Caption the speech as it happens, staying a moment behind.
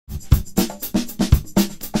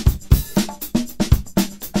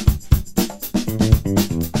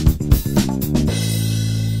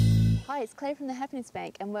Claire from the Happiness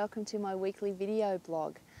Bank and welcome to my weekly video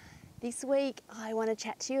blog. This week I want to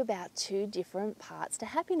chat to you about two different parts to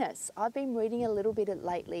happiness. I've been reading a little bit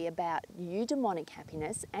lately about eudaimonic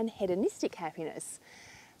happiness and hedonistic happiness.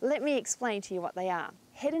 Let me explain to you what they are.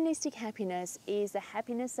 Hedonistic happiness is the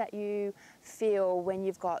happiness that you feel when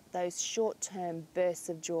you've got those short-term bursts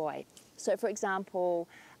of joy. So for example,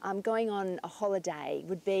 going on a holiday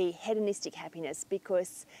would be hedonistic happiness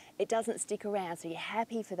because it doesn't stick around. So you're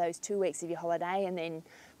happy for those 2 weeks of your holiday, and then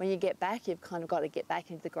when you get back, you've kind of got to get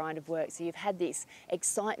back into the grind of work. So you've had this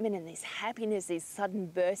excitement and this happiness, this sudden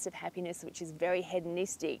burst of happiness, which is very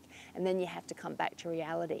hedonistic, and then you have to come back to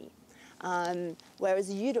reality.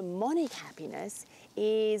 Whereas eudaimonic happiness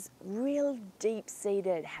is real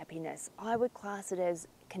deep-seated happiness. I would class it as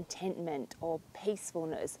contentment or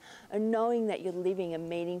peacefulness, and knowing that you're living a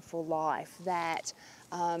meaningful life, that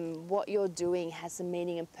what you're doing has some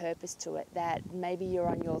meaning and purpose to it, that maybe you're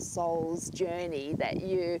on your soul's journey, that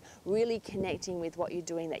you're really connecting with what you're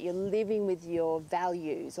doing, that you're living with your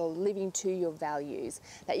values or living to your values,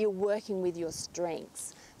 that you're working with your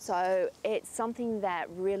strengths. So it's something that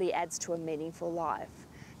really adds to a meaningful life.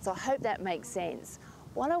 So I hope that makes sense.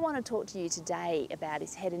 What I want to talk to you today about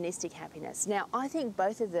is hedonistic happiness. Now, I think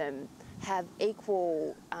both of them have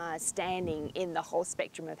equal standing in the whole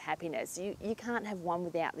spectrum of happiness. You can't have one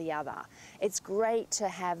without the other. It's great to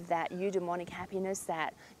have that eudaimonic happiness,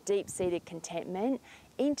 that deep-seated contentment,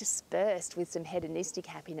 interspersed with some hedonistic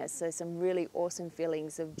happiness, so some really awesome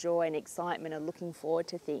feelings of joy and excitement and looking forward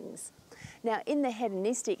to things. Now, in the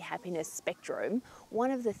hedonistic happiness spectrum,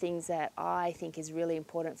 one of the things that I think is really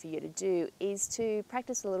important for you to do is to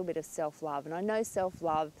practice a little bit of self-love. And I know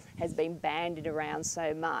self-love has been bandied around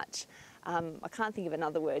so much. I can't think of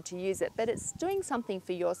another word to use it, but it's doing something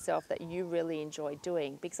for yourself that you really enjoy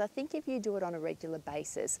doing, because I think if you do it on a regular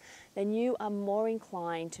basis, then you are more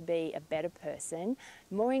inclined to be a better person,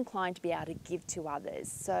 more inclined to be able to give to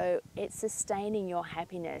others. So it's sustaining your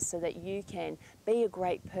happiness so that you can be a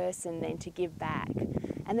great person then to give back.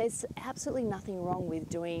 And there's absolutely nothing wrong with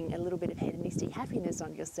doing a little bit of hedonistic happiness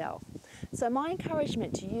on yourself. So my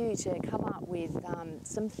encouragement to you to come up with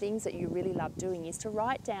some things that you really love doing is to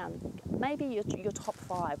write down maybe your top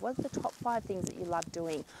 5. What are the top 5 things that you love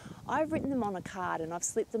doing? I've written them on a card and I've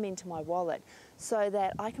slipped them into my wallet so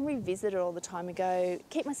that I can revisit it all the time and go,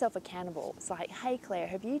 keep myself accountable. It's like, hey Claire,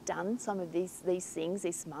 have you done some of these things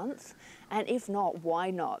this month? And if not, why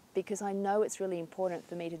not? Because I know it's really important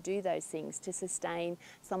for me to do those things to sustain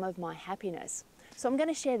some of my happiness. So I'm going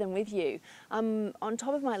to share them with you. On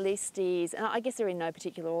top of my list is, and I guess they're in no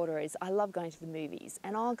particular order, is I love going to the movies.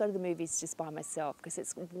 And I'll go to the movies just by myself because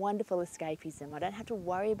it's wonderful escapism. I don't have to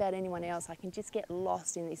worry about anyone else. I can just get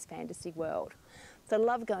lost in this fantasy world. So I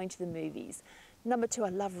love going to the movies. Number 2, I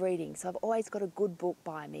love reading. So I've always got a good book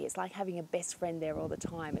by me. It's like having a best friend there all the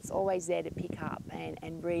time. It's always there to pick up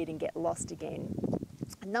and read and get lost again.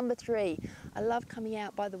 Number 3, I love coming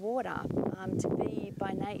out by the water, to be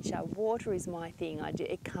by nature. Water is my thing.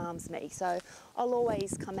 It calms me. So I'll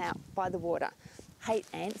always come out by the water. Hate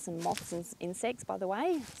ants and moths and insects, by the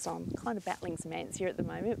way. So I'm kind of battling some ants here at the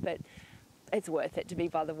moment, but it's worth it to be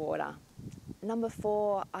by the water. Number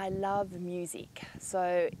 4, I love music.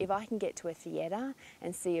 So if I can get to a theatre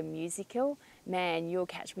and see a musical, man, you'll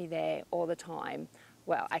catch me there all the time.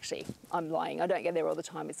 Well, actually, I'm lying. I don't go there all the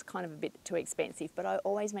time. It's kind of a bit too expensive, but I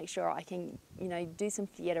always make sure I can, do some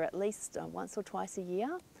theatre at least once or twice a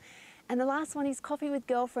year. And the last one is coffee with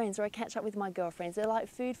girlfriends, or I catch up with my girlfriends. They're like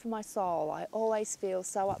food for my soul. I always feel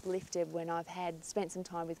so uplifted when I've spent some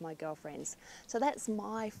time with my girlfriends. So that's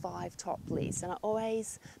my 5 top list, and I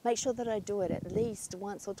always make sure that I do it at least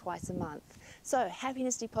once or twice a month. So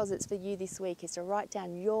happiness deposits for you this week is to write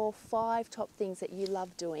down your 5 top things that you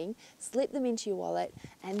love doing, slip them into your wallet,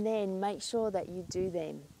 and then make sure that you do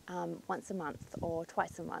them once a month or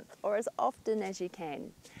twice a month, or as often as you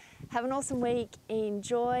can. Have an awesome week.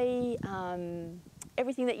 Enjoy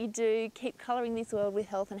everything that you do. Keep colouring this world with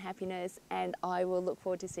health and happiness, and I will look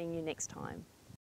forward to seeing you next time.